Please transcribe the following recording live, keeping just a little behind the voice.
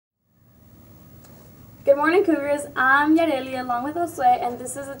Good morning, Cougars. I'm Yareli along with Josue, and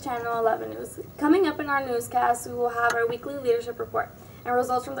this is the Channel 11 News. Coming up in our newscast, we will have our weekly leadership report and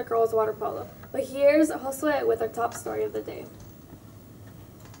results from the girls' water polo. But here's Josue with our top story of the day.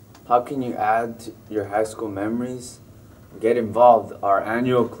 How can you add to your high school memories? Get involved. Our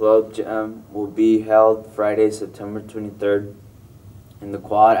annual club jam will be held Friday, September 23rd in the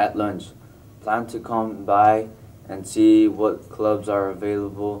quad at lunch. Plan to come by and see what clubs are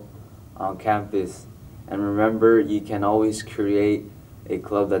available on campus. And remember, you can always create a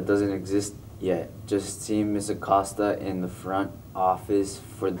club that doesn't exist yet. Just see Ms. Acosta in the front office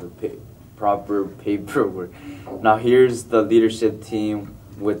for the proper paperwork. Now here's the leadership team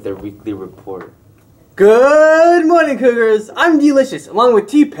with their weekly report. Good morning, Cougars. I'm Delicious, along with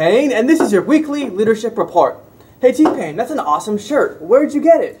T-Pain, and this is your weekly leadership report. Hey T-Pain, that's an awesome shirt. Where'd you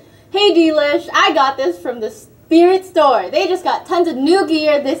get it? Hey Delish, I got this from the Spirit Store. They just got tons of new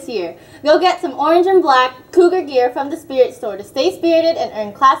gear this year. Go get some orange and black Cougar gear from the Spirit Store to stay spirited and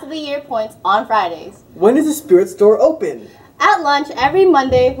earn Class of the Year points on Fridays. When is the Spirit Store open? At lunch every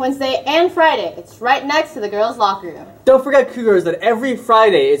Monday, Wednesday, and Friday. It's right next to the girls' locker room. Don't forget, Cougars, that every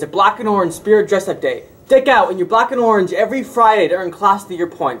Friday is a black and orange Spirit dress-up day. Deck out in your black and orange every Friday to earn Class of the Year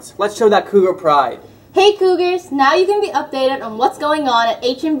points. Let's show that Cougar pride. Hey Cougars, now you can be updated on what's going on at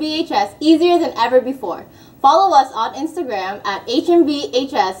HMBHS easier than ever before. Follow us on Instagram at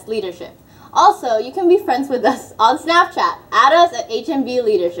HMBHS Leadership. Also, you can be friends with us on Snapchat. Add us at HMB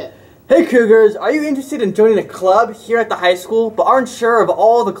Leadership. Hey Cougars, are you interested in joining a club here at the high school but aren't sure of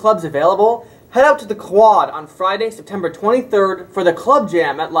all the clubs available? Head out to the Quad on Friday, September 23rd for the club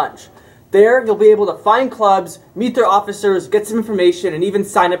jam at lunch. There, you'll be able to find clubs, meet their officers, get some information, and even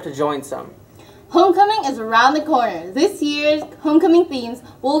sign up to join some. Homecoming is around the corner. This year's homecoming themes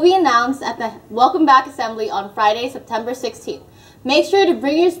will be announced at the Welcome Back Assembly on Friday, September 16th. Make sure to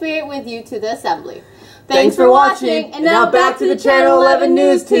bring your spirit with you to the assembly. Thanks for watching, and now back to the Channel 11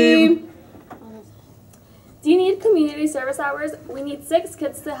 News team. Do you need community service hours? We need 6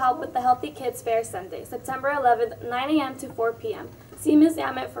 kids to help with the Healthy Kids Fair Sunday, September 11th, 9 a.m. to 4 p.m. See Ms.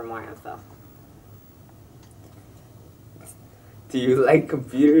 Yamet for more info. Do you like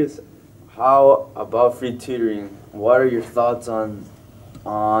computers? How about free tutoring? What are your thoughts on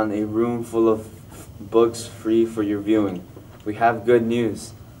a room full of books free for your viewing? We have good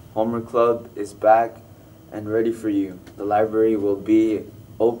news. Homework Club is back and ready for you. The library will be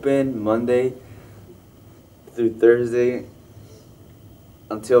open Monday through Thursday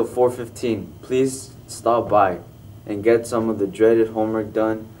until 4:15. Please stop by and get some of the dreaded homework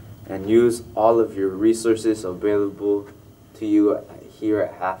done and use all of your resources available to you here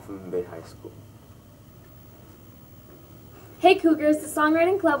at Half Moon Bay High School. Hey Cougars, the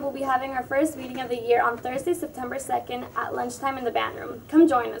Songwriting Club will be having our first meeting of the year on Thursday, September 2nd at lunchtime in the band room. Come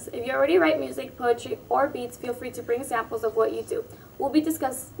join us. If you already write music, poetry, or beats, feel free to bring samples of what you do. We'll be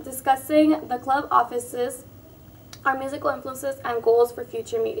discussing the club offices, our musical influences, and goals for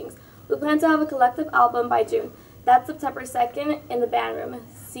future meetings. We plan to have a collective album by June. That's September 2nd in the band room.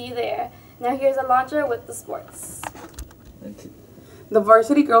 See you there. Now here's Alondra with the sports. The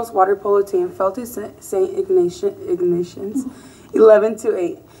varsity girls water polo team fell to St. Ignatius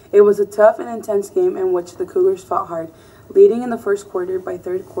 11-8. It was a tough and intense game in which the Cougars fought hard. Leading in the first quarter, by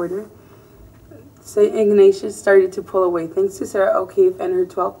third quarter, St. Ignatius started to pull away. Thanks to Sarah O'Keefe and her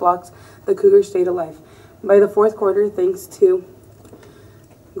 12 blocks, the Cougars stayed alive. By the fourth quarter, thanks to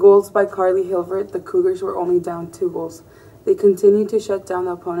goals by Carly Hilvert, the Cougars were only down 2 goals. They continued to shut down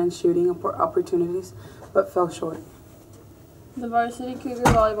the opponent's shooting opportunities, but fell short. The varsity Cougar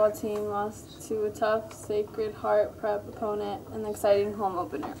volleyball team lost to a tough Sacred Heart Prep opponent in an exciting home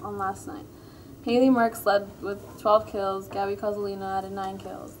opener on last night. Haley Merckx led with 12 kills, Gabby Kozolina added 9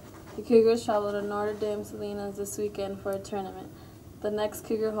 kills. The Cougars traveled to Notre Dame Salinas this weekend for a tournament. The next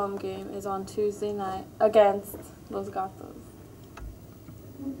Cougar home game is on Tuesday night against Los Gatos.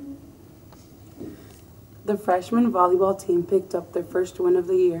 The freshman volleyball team picked up their first win of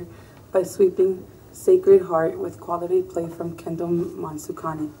the year by sweeping Sacred Heart with quality play from Kendall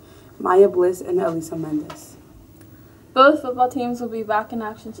Mansukani, Maya Bliss, and Elisa Mendez. Both football teams will be back in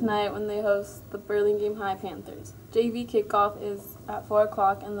action tonight when they host the Burlingame High Panthers. JV kickoff is at 4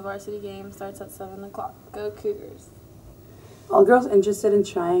 o'clock and the varsity game starts at 7 o'clock. Go Cougars! All girls interested in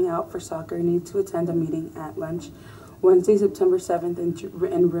trying out for soccer need to attend a meeting at lunch Wednesday, September 7th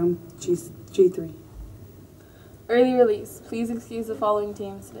in room G3. Early release. Please excuse the following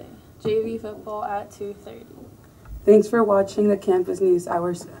teams today. JV football at 2:30. Thanks for watching the campus news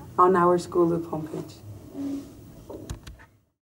hours on our School Loop homepage.